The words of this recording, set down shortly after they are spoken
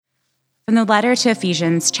From the letter to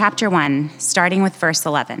Ephesians, chapter 1, starting with verse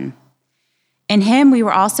 11. In him we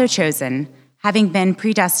were also chosen, having been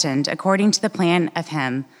predestined according to the plan of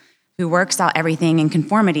him who works out everything in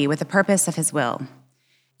conformity with the purpose of his will,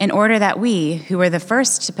 in order that we, who were the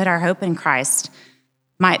first to put our hope in Christ,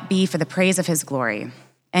 might be for the praise of his glory.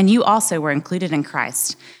 And you also were included in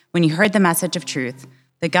Christ when you heard the message of truth,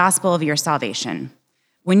 the gospel of your salvation.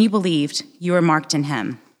 When you believed, you were marked in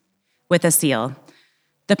him with a seal,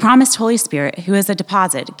 the promised Holy Spirit, who is a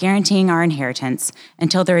deposit guaranteeing our inheritance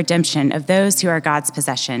until the redemption of those who are God's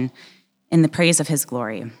possession in the praise of his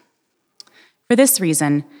glory. For this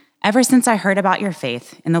reason, ever since I heard about your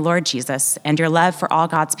faith in the Lord Jesus and your love for all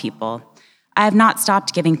God's people, I have not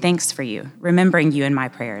stopped giving thanks for you, remembering you in my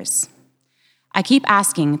prayers. I keep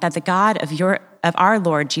asking that the God of our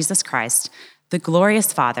Lord Jesus Christ, the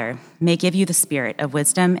glorious Father, may give you the spirit of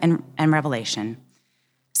wisdom and revelation,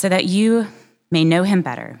 so that you may know him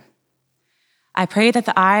better. I pray that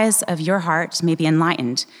the eyes of your heart may be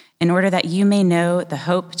enlightened in order that you may know the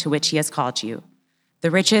hope to which he has called you, the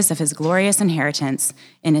riches of his glorious inheritance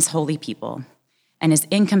in his holy people, and his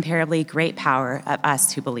incomparably great power of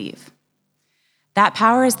us who believe. That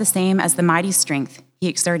power is the same as the mighty strength he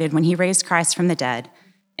exerted when he raised Christ from the dead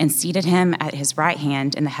and seated him at his right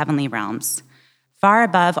hand in the heavenly realms, far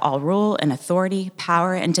above all rule and authority,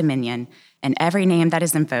 power and dominion, and every name that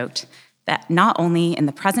is invoked, that not only in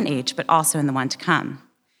the present age, but also in the one to come.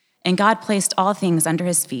 And God placed all things under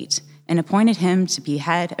his feet and appointed him to be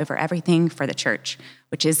head over everything for the church,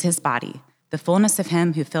 which is his body, the fullness of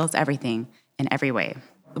him who fills everything in every way.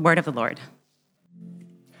 The word of the Lord.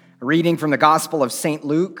 A reading from the Gospel of St.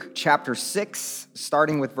 Luke, chapter 6,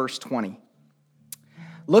 starting with verse 20.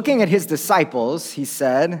 Looking at his disciples, he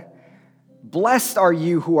said, "Blessed are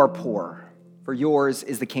you who are poor, for yours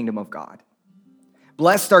is the kingdom of God.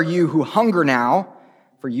 Blessed are you who hunger now,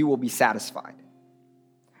 for you will be satisfied.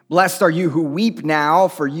 Blessed are you who weep now,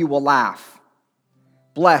 for you will laugh.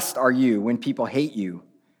 Blessed are you when people hate you,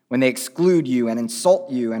 when they exclude you and insult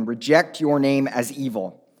you and reject your name as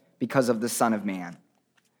evil because of the Son of Man.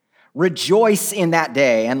 Rejoice in that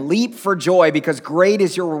day and leap for joy, because great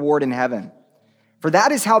is your reward in heaven. For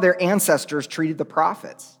that is how their ancestors treated the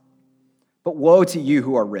prophets. But woe to you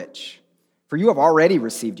who are rich, for you have already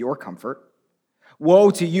received your comfort.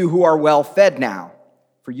 Woe to you who are well fed now,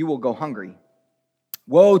 for you will go hungry.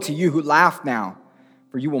 Woe to you who laugh now,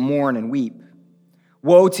 for you will mourn and weep.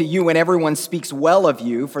 Woe to you when everyone speaks well of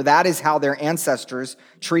you, for that is how their ancestors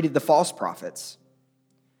treated the false prophets.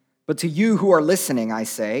 But to you who are listening, I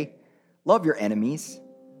say, love your enemies.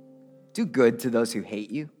 Do good to those who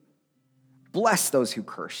hate you. Bless those who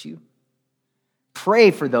curse you.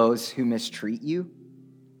 Pray for those who mistreat you.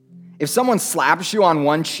 If someone slaps you on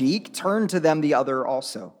one cheek, turn to them the other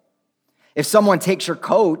also. If someone takes your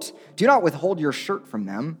coat, do not withhold your shirt from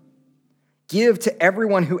them. Give to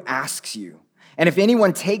everyone who asks you. And if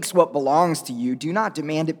anyone takes what belongs to you, do not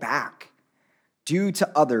demand it back. Do to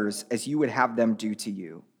others as you would have them do to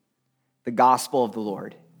you." The gospel of the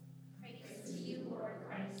Lord. Praise to you, Lord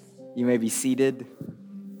Christ. You may be seated.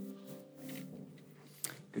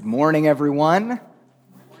 Good morning, everyone.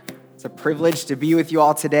 It's a privilege to be with you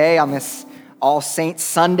all today on this All Saints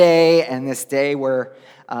Sunday and this day where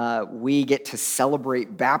we get to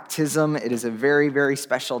celebrate baptism. It is a very, very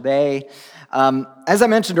special day. As I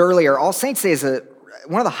mentioned earlier, All Saints Day is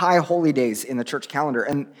one of the high holy days in the church calendar.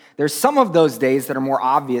 And there's some of those days that are more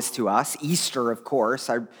obvious to us. Easter, of course.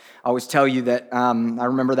 I always tell you that I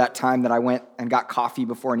remember that time that I went and got coffee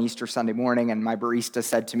before an Easter Sunday morning, and my barista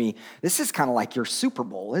said to me, "This is kind of like your Super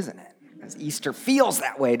Bowl, isn't it? Because Easter feels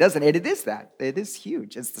that way, doesn't it?" It is that. It is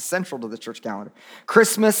huge. It's the central to the church calendar.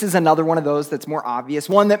 Christmas is another one of those that's more obvious.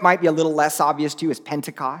 One that might be a little less obvious to you is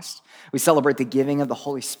Pentecost. We celebrate the giving of the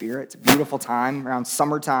Holy Spirit. It's a beautiful time around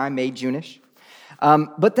summertime, May, June-ish.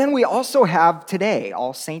 But then we also have today,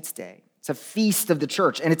 All Saints Day. It's a feast of the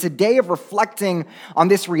church, and it's a day of reflecting on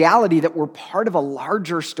this reality that we're part of a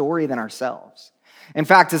larger story than ourselves. In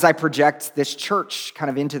fact, as I project this church kind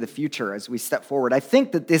of into the future as we step forward, I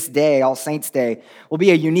think that this day, All Saints Day, will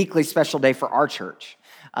be a uniquely special day for our church.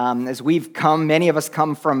 As many of us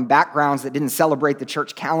come from backgrounds that didn't celebrate the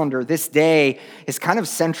church calendar, this day is kind of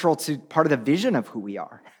central to part of the vision of who we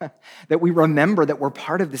are. That we remember that we're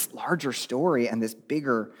part of this larger story and this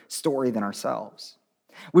bigger story than ourselves.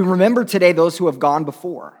 We remember today those who have gone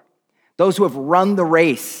before, those who have run the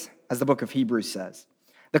race, as the book of Hebrews says.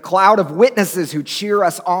 The cloud of witnesses who cheer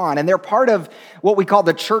us on, and they're part of what we call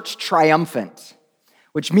the church triumphant,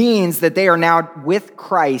 which means that they are now with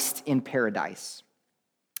Christ in paradise.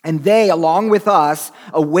 And they, along with us,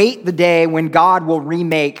 await the day when God will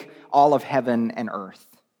remake all of heaven and earth.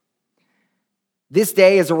 This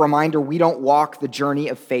day is a reminder we don't walk the journey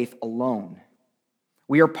of faith alone.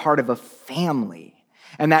 We are part of a family.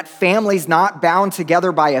 And that family's not bound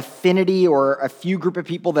together by affinity or a few group of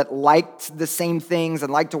people that liked the same things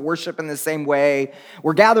and like to worship in the same way.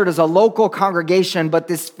 We're gathered as a local congregation, but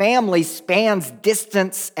this family spans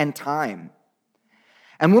distance and time.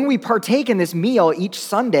 And when we partake in this meal each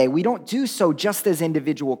Sunday, we don't do so just as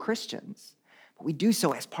individual Christians, but we do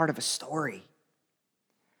so as part of a story.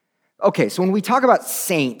 Okay, so when we talk about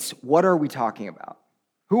saints, what are we talking about?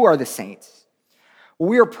 Who are the saints? Well,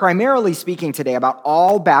 we are primarily speaking today about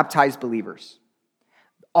all baptized believers,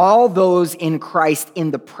 all those in Christ in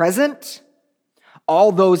the present,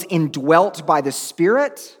 all those indwelt by the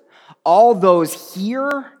Spirit, all those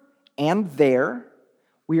here and there.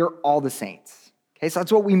 We are all the saints. Okay, so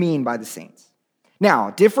that's what we mean by the saints. Now,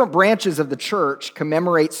 different branches of the church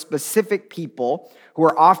commemorate specific people who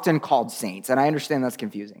are often called saints, and I understand that's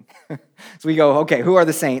confusing. So we go, okay, who are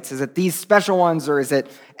the saints? Is it these special ones or is it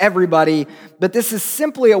everybody? But this is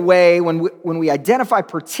simply a way, when we identify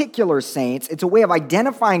particular saints, it's a way of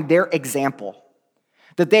identifying their example,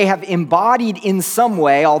 that they have embodied in some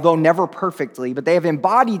way, although never perfectly, but they have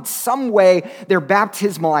embodied some way their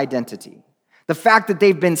baptismal identity, the fact that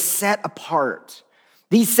they've been set apart.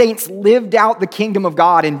 These saints lived out the kingdom of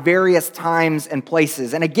God in various times and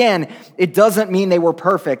places. And again, it doesn't mean they were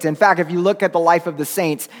perfect. In fact, if you look at the life of the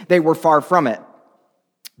saints, they were far from it.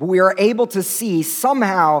 But we are able to see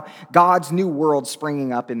somehow God's new world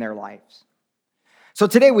springing up in their lives. So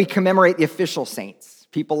today we commemorate the official saints,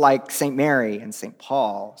 people like St. Mary and St.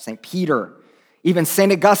 Paul, St. Peter, even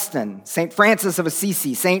St. Augustine, St. Francis of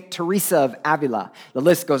Assisi, St. Teresa of Avila. The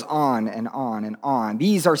list goes on and on and on.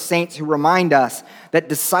 These are saints who remind us that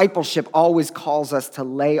discipleship always calls us to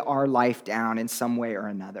lay our life down in some way or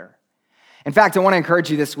another. In fact, I want to encourage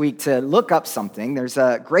you this week to look up something. There's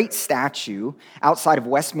a great statue outside of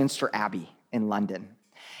Westminster Abbey in London.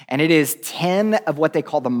 And it is 10 of what they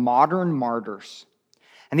call the modern martyrs.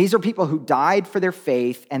 And these are people who died for their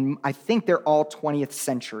faith, and I think they're all 20th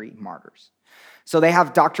century martyrs. So they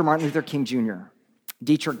have Dr. Martin Luther King Jr.,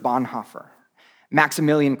 Dietrich Bonhoeffer,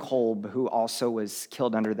 Maximilian Kolbe, who also was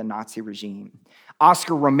killed under the Nazi regime,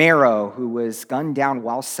 Oscar Romero, who was gunned down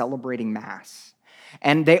while celebrating Mass.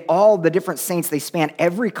 And the different saints, they span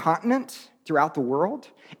every continent throughout the world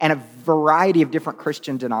and a variety of different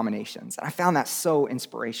Christian denominations. And I found that so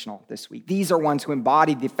inspirational this week. These are ones who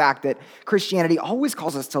embodied the fact that Christianity always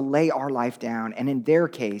calls us to lay our life down, and in their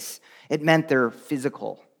case, it meant their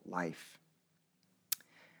physical life.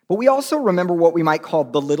 But we also remember what we might call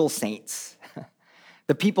the little saints,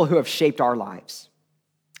 the people who have shaped our lives.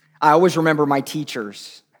 I always remember my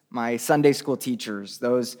teachers, my Sunday school teachers,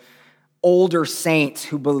 those older saints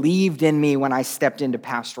who believed in me when I stepped into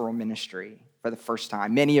pastoral ministry for the first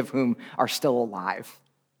time, many of whom are still alive.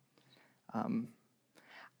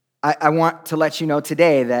 I want to let you know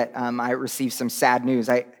today that I received some sad news.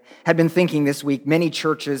 I had been thinking this week, many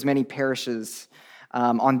churches, many parishes,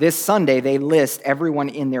 on this Sunday, they list everyone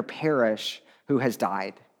in their parish who has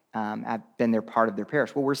died, been their part of their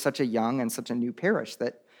parish. Well, we're such a young and such a new parish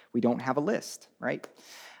that we don't have a list, right?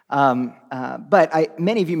 But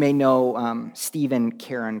many of you may know Steve and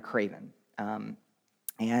Karen Craven.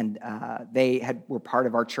 And they were part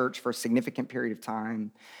of our church for a significant period of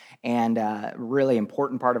time, and a really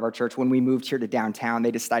important part of our church. When we moved here to downtown,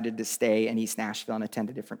 they decided to stay in East Nashville and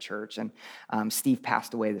attend a different church. And Steve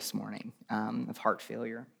passed away this morning of heart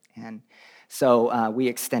failure. And so we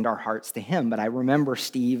extend our hearts to him. But I remember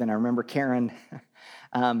Steve and I remember Karen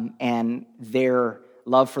and their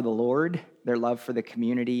love for the Lord, their love for the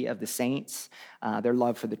community of the saints, their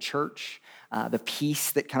love for the church, the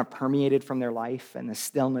peace that kind of permeated from their life, and the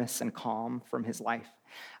stillness and calm from his life.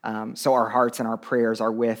 So our hearts and our prayers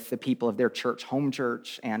are with the people of their church, home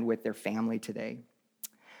church, and with their family today.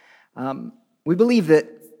 We believe that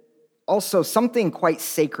also something quite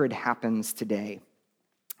sacred happens today.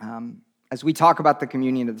 As we talk about the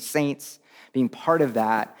communion of the saints, being part of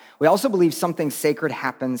that, we also believe something sacred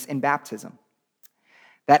happens in baptism.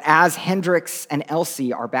 That as Hendrix and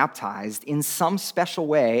Elsie are baptized, in some special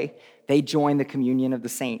way, they join the communion of the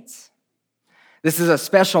saints. This is a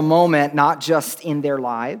special moment, not just in their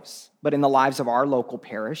lives, but in the lives of our local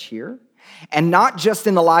parish here, and not just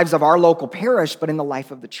in the lives of our local parish, but in the life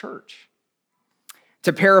of the church.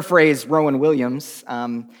 To paraphrase Rowan Williams,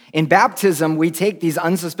 in baptism, we take these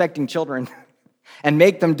unsuspecting children and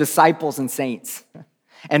make them disciples and saints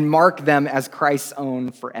and mark them as Christ's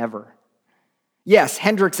own forever. Yes,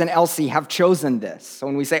 Hendrix and Elsie have chosen this. So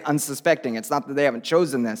when we say unsuspecting, it's not that they haven't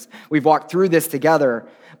chosen this. We've walked through this together,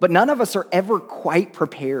 but none of us are ever quite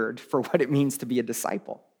prepared for what it means to be a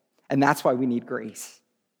disciple. And that's why we need grace.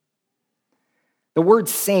 The word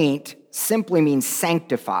saint simply means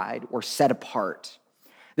sanctified or set apart.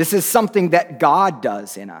 This is something that God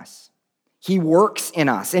does in us. He works in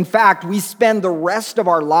us. In fact, we spend the rest of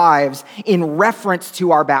our lives in reference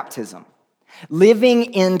to our baptism,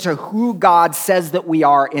 living into who God says that we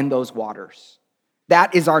are in those waters.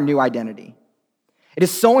 That is our new identity. It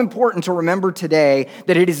is so important to remember today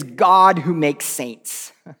that it is God who makes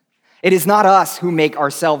saints. It is not us who make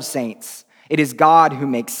ourselves saints. It is God who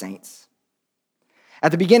makes saints.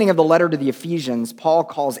 At the beginning of the letter to the Ephesians, Paul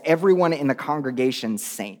calls everyone in the congregation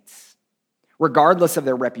saints, regardless of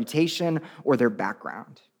their reputation or their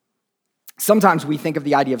background. Sometimes we think of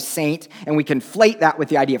the idea of saint and we conflate that with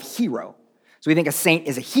the idea of hero. So we think a saint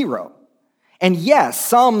is a hero. And yes,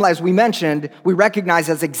 some, as we mentioned, we recognize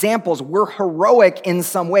as examples, we're heroic in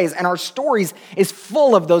some ways, and our stories is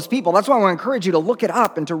full of those people. That's why I want to encourage you to look it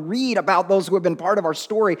up and to read about those who have been part of our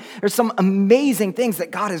story. There's some amazing things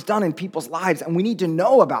that God has done in people's lives, and we need to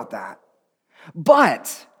know about that.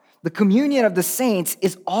 But the communion of the saints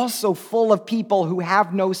is also full of people who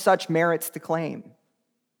have no such merits to claim.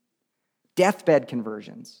 Deathbed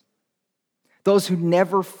conversions. Those who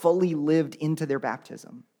never fully lived into their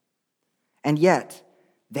baptism. And yet,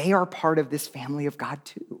 they are part of this family of God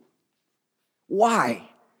too. Why?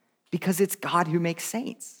 Because it's God who makes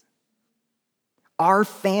saints. Our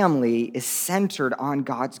family is centered on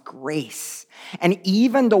God's grace. And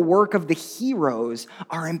even the work of the heroes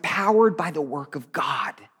are empowered by the work of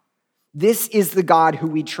God. This is the God who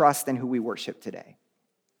we trust and who we worship today.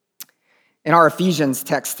 In our Ephesians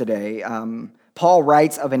text today, Paul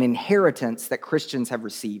writes of an inheritance that Christians have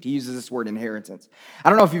received. He uses this word inheritance. I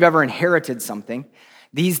don't know if you've ever inherited something.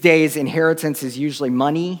 These days, inheritance is usually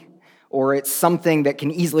money, or it's something that can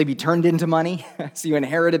easily be turned into money. So you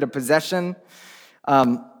inherited a possession.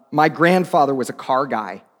 My grandfather was a car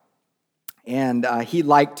guy, and he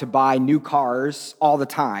liked to buy new cars all the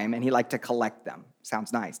time, and he liked to collect them.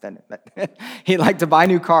 Sounds nice, doesn't it? But he liked to buy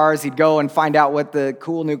new cars. He'd go and find out what the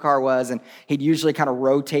cool new car was, and he'd usually kind of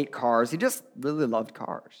rotate cars. He just really loved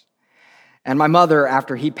cars. And my mother,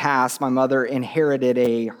 after he passed, my mother inherited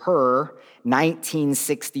her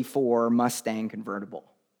 1964 Mustang convertible.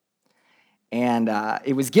 And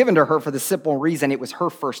it was given to her for the simple reason it was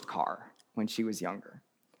her first car when she was younger.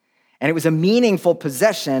 And it was a meaningful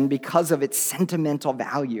possession because of its sentimental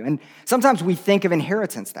value. And sometimes we think of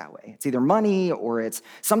inheritance that way. It's either money or it's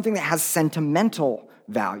something that has sentimental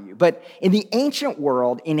value. But in the ancient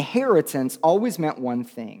world, inheritance always meant one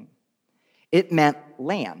thing. It meant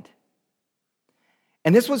land.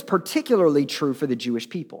 And this was particularly true for the Jewish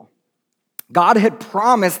people. God had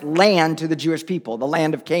promised land to the Jewish people, the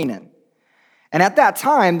land of Canaan. And at that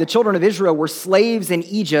time, the children of Israel were slaves in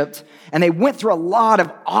Egypt, and they went through a lot of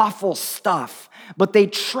awful stuff. But they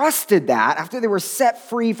trusted that, after they were set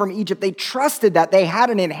free from Egypt, they trusted that they had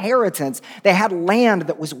an inheritance. They had land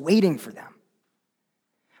that was waiting for them.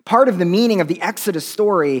 Part of the meaning of the Exodus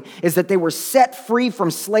story is that they were set free from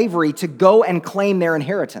slavery to go and claim their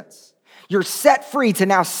inheritance. You're set free to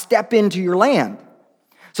now step into your land.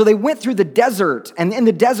 So they went through the desert, and in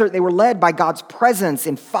the desert, they were led by God's presence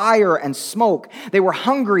in fire and smoke. They were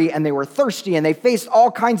hungry and they were thirsty, and they faced all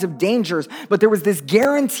kinds of dangers, but there was this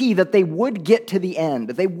guarantee that they would get to the end,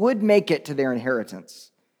 that they would make it to their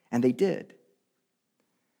inheritance, and they did.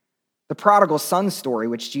 The prodigal son story,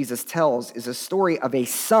 which Jesus tells, is a story of a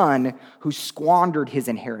son who squandered his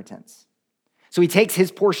inheritance. So he takes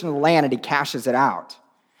his portion of the land and he cashes it out.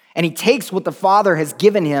 And he takes what the father has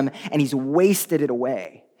given him and he's wasted it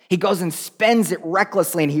away. He goes and spends it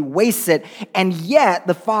recklessly and he wastes it, and yet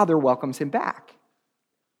the father welcomes him back.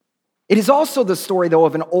 It is also the story, though,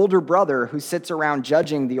 of an older brother who sits around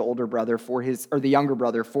judging the older brother the younger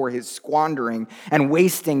brother for his squandering and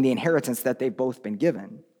wasting the inheritance that they've both been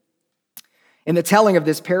given. In the telling of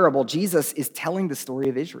this parable, Jesus is telling the story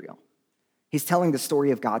of Israel. He's telling the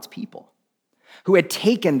story of God's people who had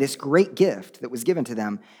taken this great gift that was given to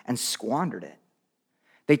them and squandered it.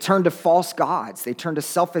 They turned to false gods. They turned to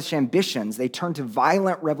selfish ambitions. They turned to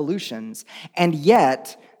violent revolutions. And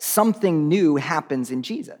yet, something new happens in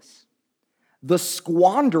Jesus. The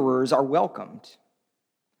squanderers are welcomed.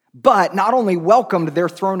 But not only welcomed, they're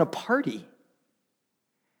thrown a party.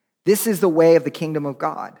 This is the way of the kingdom of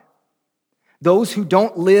God. Those who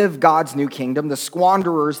don't live God's new kingdom, the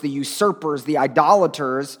squanderers, the usurpers, the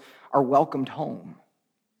idolaters, are welcomed home.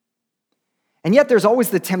 And yet there's always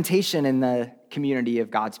the temptation in the community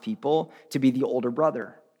of God's people to be the older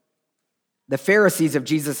brother, The Pharisees of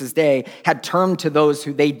Jesus' day had turned to those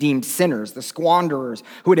who they deemed sinners, the squanderers,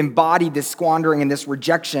 who had embodied this squandering and this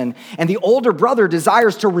rejection. And the older brother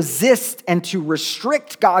desires to resist and to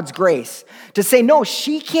restrict God's grace, to say, no,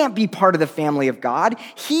 she can't be part of the family of God.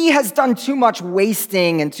 He has done too much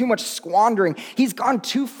wasting and too much squandering. He's gone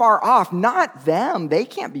too far off, not them. They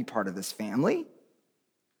can't be part of this family.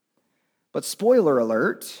 But spoiler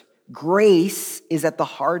alert, grace is at the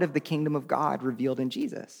heart of the kingdom of God revealed in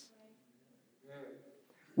Jesus.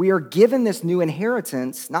 We are given this new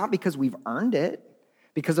inheritance not because we've earned it,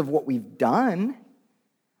 because of what we've done.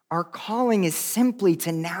 Our calling is simply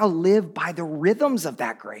to now live by the rhythms of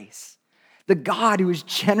that grace. The God who is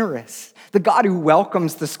generous, the God who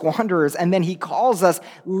welcomes the squanderers, and then he calls us,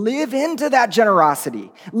 live into that generosity,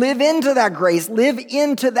 live into that grace, live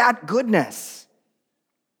into that goodness.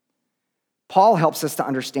 Paul helps us to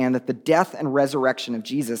understand that the death and resurrection of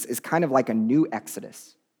Jesus is kind of like a new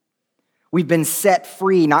Exodus. We've been set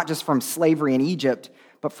free, not just from slavery in Egypt,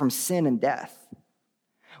 but from sin and death.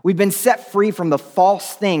 We've been set free from the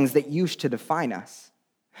false things that used to define us.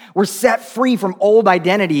 We're set free from old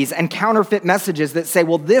identities and counterfeit messages that say,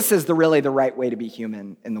 well, this is really the right way to be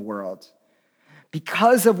human in the world.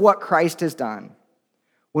 Because of what Christ has done,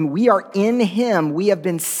 when we are in him, we have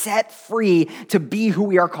been set free to be who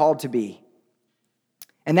we are called to be.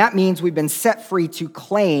 And that means we've been set free to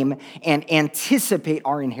claim and anticipate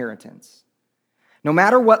our inheritance. No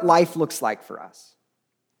matter what life looks like for us,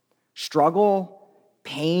 struggle,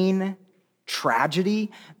 pain,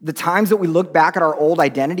 tragedy, the times that we look back at our old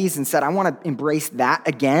identities and said, I want to embrace that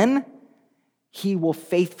again, he will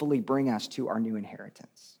faithfully bring us to our new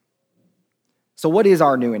inheritance. So what is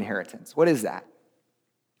our new inheritance? What is that?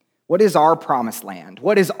 What is our promised land?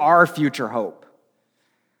 What is our future hope?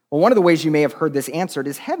 Well, one of the ways you may have heard this answered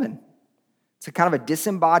is heaven. It's a kind of a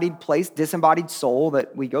disembodied place, disembodied soul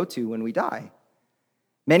that we go to when we die.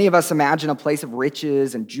 Many of us imagine a place of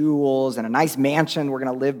riches and jewels and a nice mansion. We're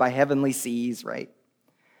going to live by heavenly seas, right?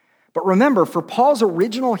 But remember, for Paul's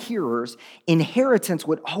original hearers, inheritance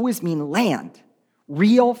would always mean land,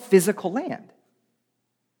 real physical land.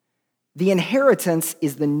 The inheritance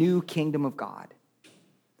is the new kingdom of God.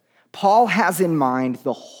 Paul has in mind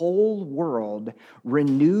the whole world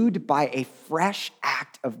renewed by a fresh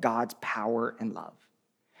act of God's power and love.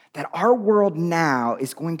 That our world now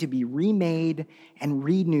is going to be remade and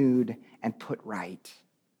renewed and put right.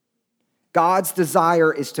 God's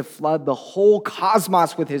desire is to flood the whole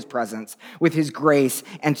cosmos with his presence, with his grace,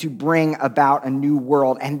 and to bring about a new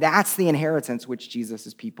world. And that's the inheritance which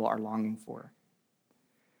Jesus' people are longing for.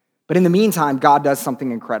 But in the meantime, God does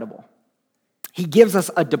something incredible. He gives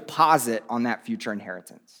us a deposit on that future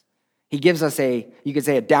inheritance. He gives us you could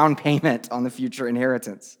say, a down payment on the future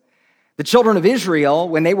inheritance. The children of Israel,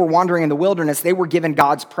 when they were wandering in the wilderness, they were given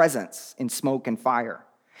God's presence in smoke and fire.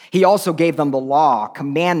 He also gave them the law,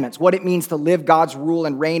 commandments, what it means to live God's rule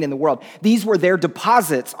and reign in the world. These were their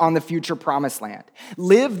deposits on the future promised land.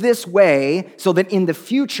 Live this way so that in the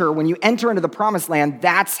future, when you enter into the promised land,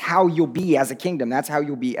 that's how you'll be as a kingdom. That's how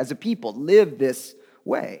you'll be as a people. Live this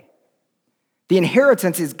way. The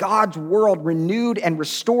inheritance is God's world renewed and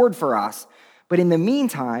restored for us. But in the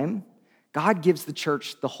meantime, God gives the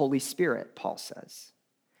church the Holy Spirit, Paul says,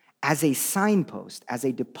 as a signpost, as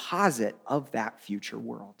a deposit of that future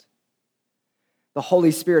world. The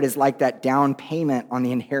Holy Spirit is like that down payment on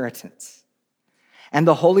the inheritance. And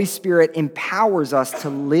the Holy Spirit empowers us to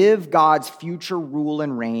live God's future rule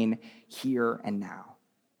and reign here and now.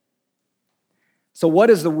 So what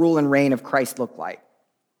does the rule and reign of Christ look like?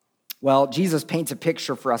 Well, Jesus paints a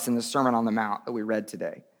picture for us in the Sermon on the Mount that we read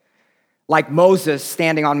today. Like Moses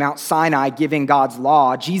standing on Mount Sinai giving God's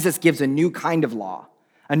law, Jesus gives a new kind of law,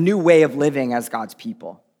 a new way of living as God's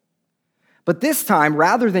people. But this time,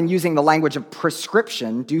 rather than using the language of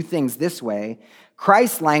prescription, do things this way,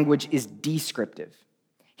 Christ's language is descriptive.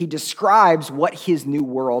 He describes what his new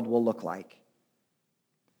world will look like.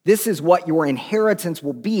 This is what your inheritance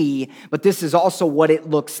will be, but this is also what it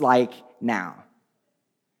looks like now.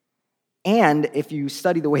 And if you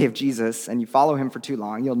study the way of Jesus and you follow him for too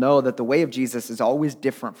long, you'll know that the way of Jesus is always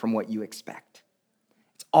different from what you expect.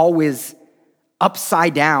 It's always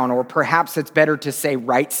upside down, or perhaps it's better to say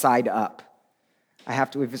right side up.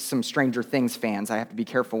 If it's some Stranger Things fans, I have to be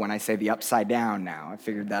careful when I say the upside down now. I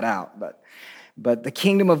figured that out. But the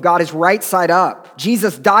kingdom of God is right side up.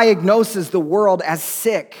 Jesus diagnoses the world as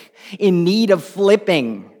sick, in need of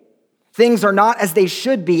flipping. Things are not as they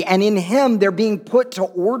should be, and in him they're being put to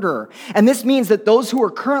order. And this means that those who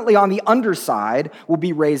are currently on the underside will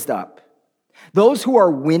be raised up. Those who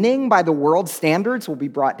are winning by the world's standards will be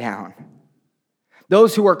brought down.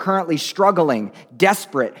 Those who are currently struggling,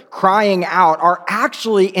 desperate, crying out are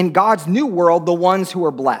actually in God's new world the ones who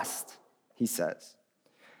are blessed, he says.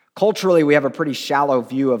 Culturally, we have a pretty shallow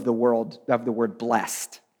view of the word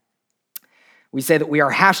blessed. We say that we are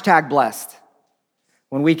hashtag blessed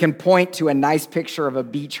when we can point to a nice picture of a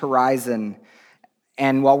beach horizon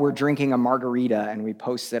and while we're drinking a margarita and we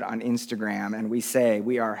post it on Instagram and we say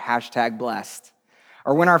we are hashtag blessed.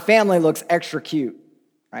 Or when our family looks extra cute,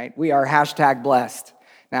 right? We are hashtag blessed.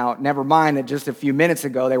 Now, never mind that just a few minutes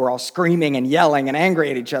ago they were all screaming and yelling and angry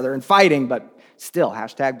at each other and fighting, but still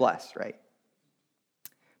hashtag blessed, right?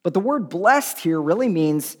 But the word blessed here really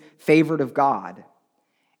means favored of God.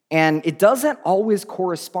 And it doesn't always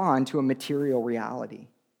correspond to a material reality.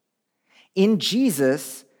 In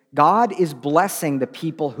Jesus, God is blessing the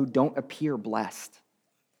people who don't appear blessed.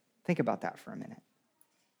 Think about that for a minute.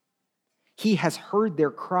 He has heard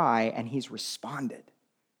their cry and he's responded.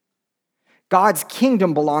 God's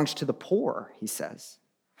kingdom belongs to the poor, he says.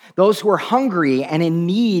 Those who are hungry and in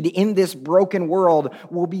need in this broken world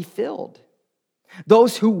will be filled.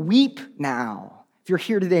 Those who weep now, if you're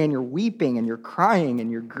here today and you're weeping and you're crying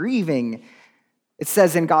and you're grieving, it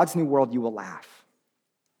says in God's new world you will laugh.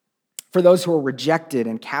 For those who are rejected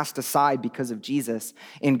and cast aside because of Jesus,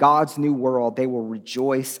 in God's new world, they will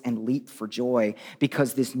rejoice and leap for joy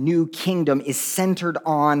because this new kingdom is centered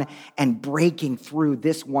on and breaking through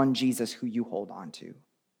this one Jesus who you hold on to.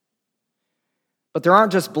 But there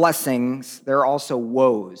aren't just blessings, there are also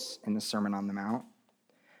woes in the Sermon on the Mount.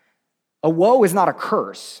 A woe is not a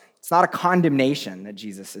curse. It's not a condemnation that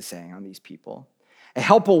Jesus is saying on these people. A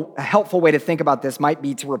helpful way to think about this might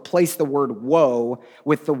be to replace the word woe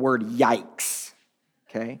with the word yikes,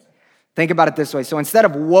 okay? Think about it this way. So instead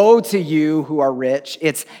of woe to you who are rich,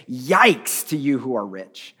 it's yikes to you who are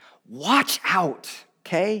rich. Watch out,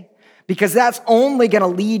 okay? Because that's only going to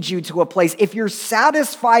lead you to a place. If you're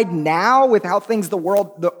satisfied now with how things the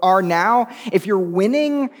world are now, if you're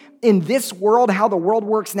winning in this world, how the world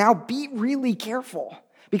works now, be really careful.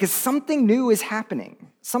 Because something new is happening.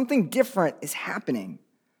 Something different is happening.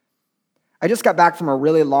 I just got back from a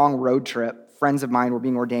really long road trip. Friends of mine were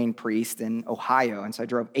being ordained priests in Ohio. And so I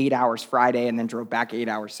drove 8 hours Friday and then drove back 8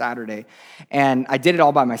 hours Saturday. And I did it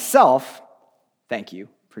all by myself. Thank you.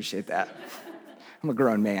 Appreciate that. I'm a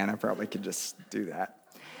grown man. I probably could just do that.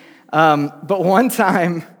 But one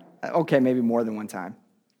time, okay, maybe more than one time,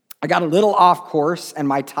 I got a little off course and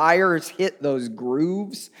my tires hit those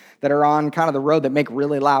grooves that are on kind of the road that make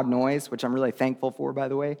really loud noise, which I'm really thankful for, by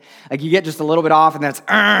the way. Like you get just a little bit off and then it's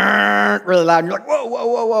really loud and you're like,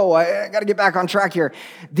 whoa, I got to get back on track here.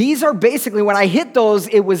 These are basically, when I hit those,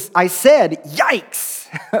 I said, yikes,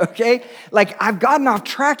 okay? Like I've gotten off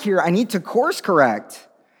track here. I need to course correct.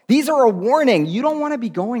 These are a warning. You don't want to be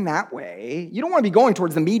going that way. You don't want to be going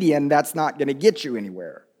towards the median. That's not going to get you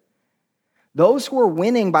anywhere. Those who are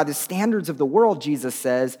winning by the standards of the world, Jesus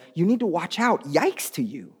says, you need to watch out. Yikes to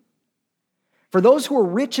you. For those who are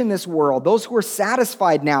rich in this world, those who are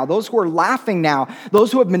satisfied now, those who are laughing now,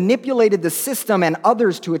 those who have manipulated the system and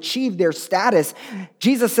others to achieve their status,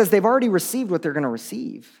 Jesus says they've already received what they're going to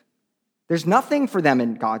receive. There's nothing for them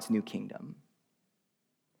in God's new kingdom.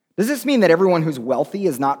 Does this mean that everyone who's wealthy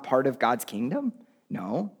is not part of God's kingdom?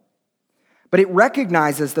 No. But it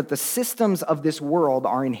recognizes that the systems of this world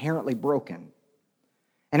are inherently broken.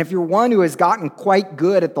 And if you're one who has gotten quite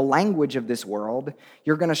good at the language of this world,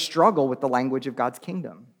 you're going to struggle with the language of God's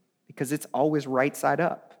kingdom because it's always right side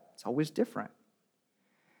up. It's always different.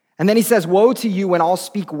 And then he says, woe to you when all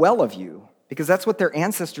speak well of you, because that's what their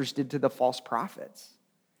ancestors did to the false prophets.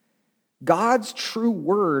 God's true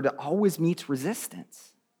word always meets resistance.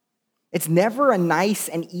 It's never a nice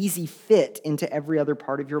and easy fit into every other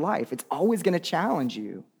part of your life. It's always going to challenge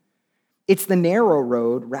you. It's the narrow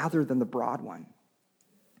road rather than the broad one.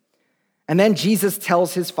 And then Jesus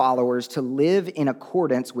tells his followers to live in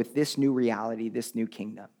accordance with this new reality, this new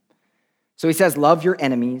kingdom. So he says, love your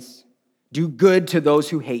enemies, do good to those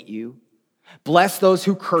who hate you, bless those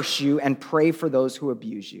who curse you, and pray for those who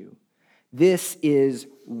abuse you. This is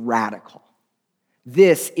radical.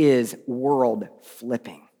 This is world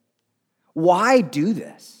flipping. Why do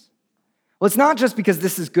this? Well, it's not just because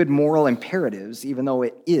this is good moral imperatives, even though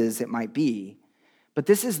it might be, but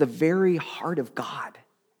this is the very heart of God.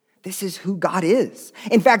 This is who God is.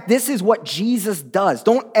 In fact, this is what Jesus does.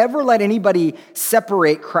 Don't ever let anybody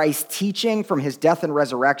separate Christ's teaching from his death and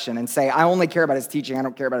resurrection and say, I only care about his teaching, I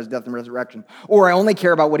don't care about his death and resurrection. Or I only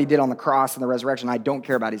care about what he did on the cross and the resurrection, I don't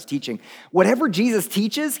care about his teaching. Whatever Jesus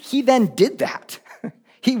teaches, he then did that.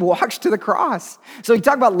 He walked to the cross. So you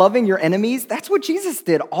talk about loving your enemies. That's what Jesus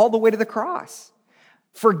did all the way to the cross.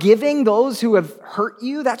 Forgiving those who have hurt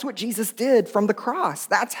you, that's what Jesus did from the cross.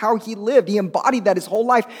 That's how he lived. He embodied that his whole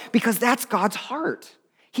life because that's God's heart.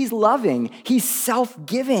 He's loving. He's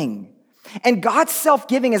self-giving. And God's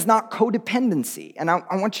self-giving is not codependency. And I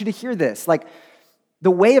want you to hear this. Like,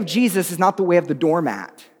 the way of Jesus is not the way of the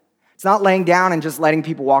doormat. It's not laying down and just letting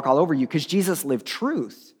people walk all over you, because Jesus lived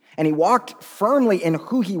truth. And he walked firmly in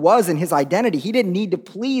who he was and his identity. He didn't need to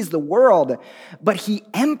please the world, but he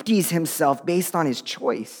empties himself based on his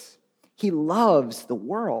choice. He loves the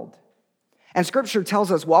world. And Scripture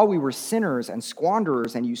tells us while we were sinners and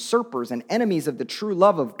squanderers and usurpers and enemies of the true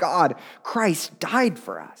love of God, Christ died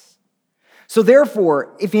for us. So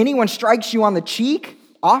therefore, if anyone strikes you on the cheek,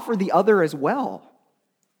 offer the other as well.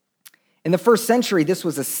 In the first century, this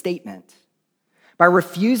was a statement. By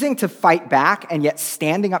refusing to fight back and yet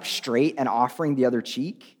standing up straight and offering the other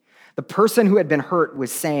cheek, the person who had been hurt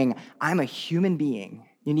was saying, I'm a human being.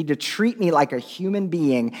 You need to treat me like a human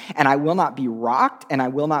being, and I will not be rocked and I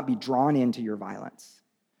will not be drawn into your violence.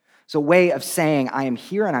 It's a way of saying, I am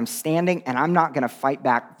here and I'm standing and I'm not going to fight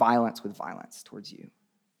back violence with violence towards you.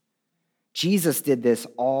 Jesus did this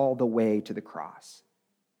all the way to the cross.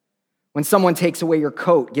 When someone takes away your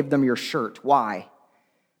coat, give them your shirt. Why?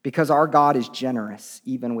 Because our God is generous,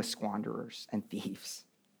 even with squanderers and thieves.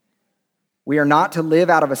 We are not to live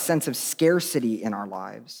out of a sense of scarcity in our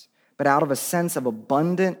lives, but out of a sense of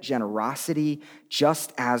abundant generosity,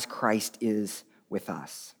 just as Christ is with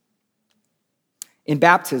us. In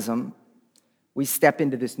baptism, we step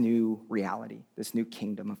into this new reality, this new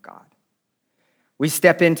kingdom of God. We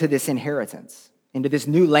step into this inheritance, into this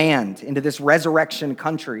new land, into this resurrection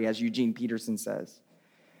country, as Eugene Peterson says.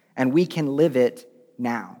 And we can live it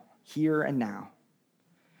now, here and now.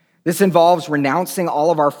 This involves renouncing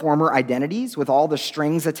all of our former identities with all the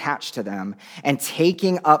strings attached to them and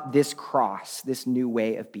taking up this cross, this new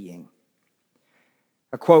way of being.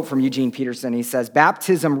 A quote from Eugene Peterson, he says,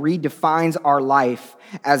 baptism redefines our life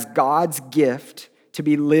as God's gift to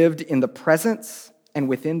be lived in the presence and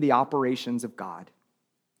within the operations of God.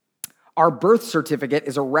 Our birth certificate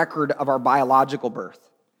is a record of our biological birth.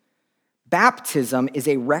 Baptism is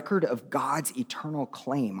a record of God's eternal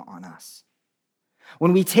claim on us.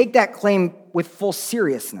 When we take that claim with full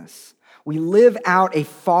seriousness, we live out a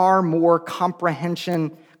far more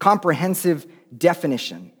comprehensive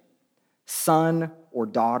definition: son or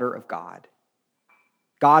daughter of God.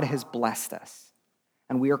 God has blessed us,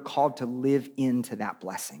 and we are called to live into that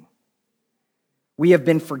blessing. We have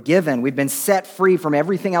been forgiven. We've been set free from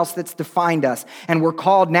everything else that's defined us. And we're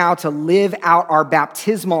called now to live out our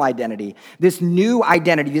baptismal identity, this new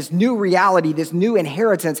reality, this new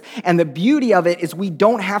inheritance. And the beauty of it is we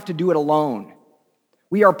don't have to do it alone.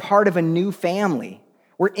 We are part of a new family.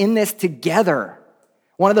 We're in this together.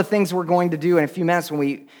 One of the things we're going to do in a few minutes when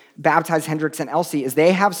we baptize Hendrix and Elsie is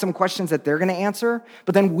they have some questions that they're going to answer,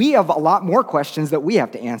 but then we have a lot more questions that we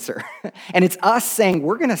have to answer. And it's us saying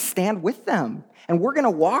we're going to stand with them and we're going to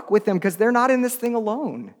walk with them because they're not in this thing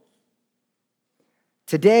alone.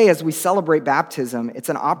 Today, as we celebrate baptism, it's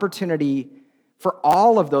an opportunity for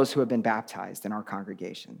all of those who have been baptized in our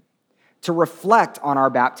congregation to reflect on our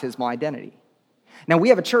baptismal identity. Now, we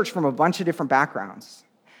have a church from a bunch of different backgrounds.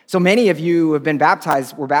 So many of you who have been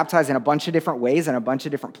baptized were baptized in a bunch of different ways in a bunch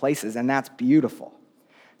of different places, and that's beautiful.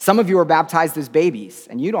 Some of you were baptized as babies,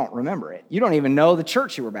 and you don't remember it. You don't even know the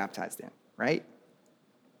church you were baptized in, right?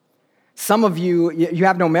 Some of you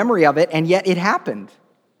have no memory of it, and yet it happened.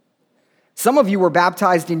 Some of you were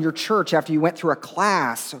baptized in your church after you went through a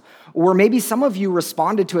class, or maybe some of you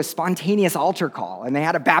responded to a spontaneous altar call, and they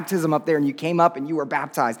had a baptism up there, and you came up and you were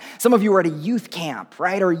baptized. Some of you were at a youth camp,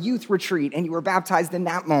 right, or a youth retreat, and you were baptized in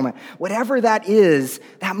that moment. Whatever that is,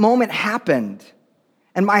 that moment happened.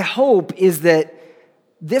 And my hope is that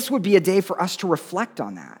this would be a day for us to reflect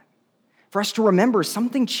on that, for us to remember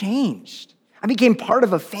something changed. I became part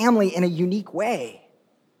of a family in a unique way.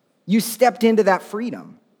 You stepped into that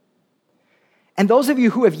freedom. And those of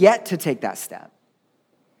you who have yet to take that step,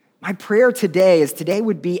 my prayer today is today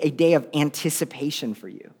would be a day of anticipation for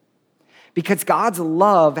you, because God's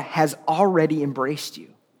love has already embraced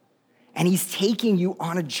you, and he's taking you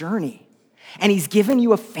on a journey, and he's given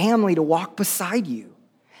you a family to walk beside you.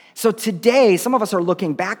 So today, some of us are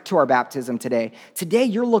looking back to our baptism today. Today,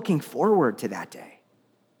 you're looking forward to that day.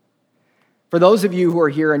 For those of you who are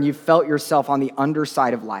here and you've felt yourself on the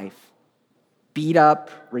underside of life, beat up,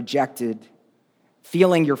 rejected,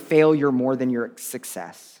 feeling your failure more than your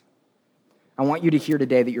success, I want you to hear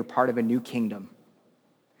today that you're part of a new kingdom.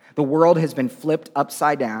 The world has been flipped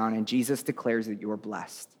upside down, and Jesus declares that you are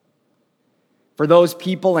blessed. For those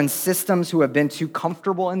people and systems who have been too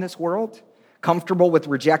comfortable in this world, comfortable with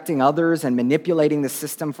rejecting others and manipulating the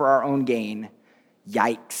system for our own gain,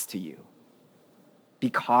 yikes to you. Be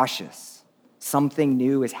cautious. Something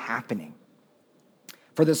new is happening.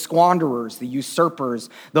 For the squanderers, the usurpers,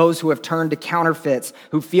 those who have turned to counterfeits,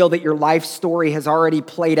 who feel that your life story has already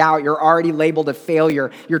played out, you're already labeled a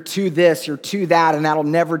failure, you're to this, you're to that, and that'll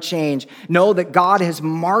never change. Know that God has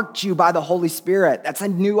marked you by the Holy Spirit. That's a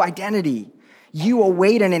new identity. You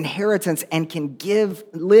await an inheritance and can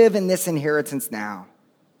live in this inheritance now.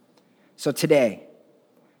 So today,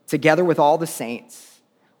 together with all the saints,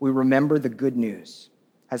 we remember the good news,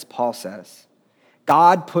 as Paul says.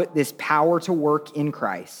 God put this power to work in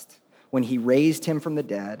Christ when he raised him from the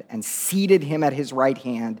dead and seated him at his right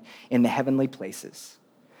hand in the heavenly places,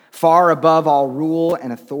 far above all rule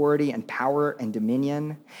and authority and power and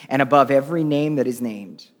dominion, and above every name that is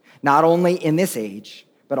named, not only in this age,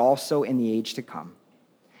 but also in the age to come.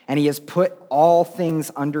 And he has put all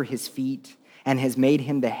things under his feet and has made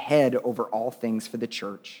him the head over all things for the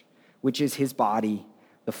church, which is his body,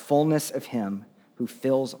 the fullness of him who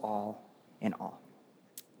fills all in all.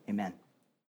 Amen.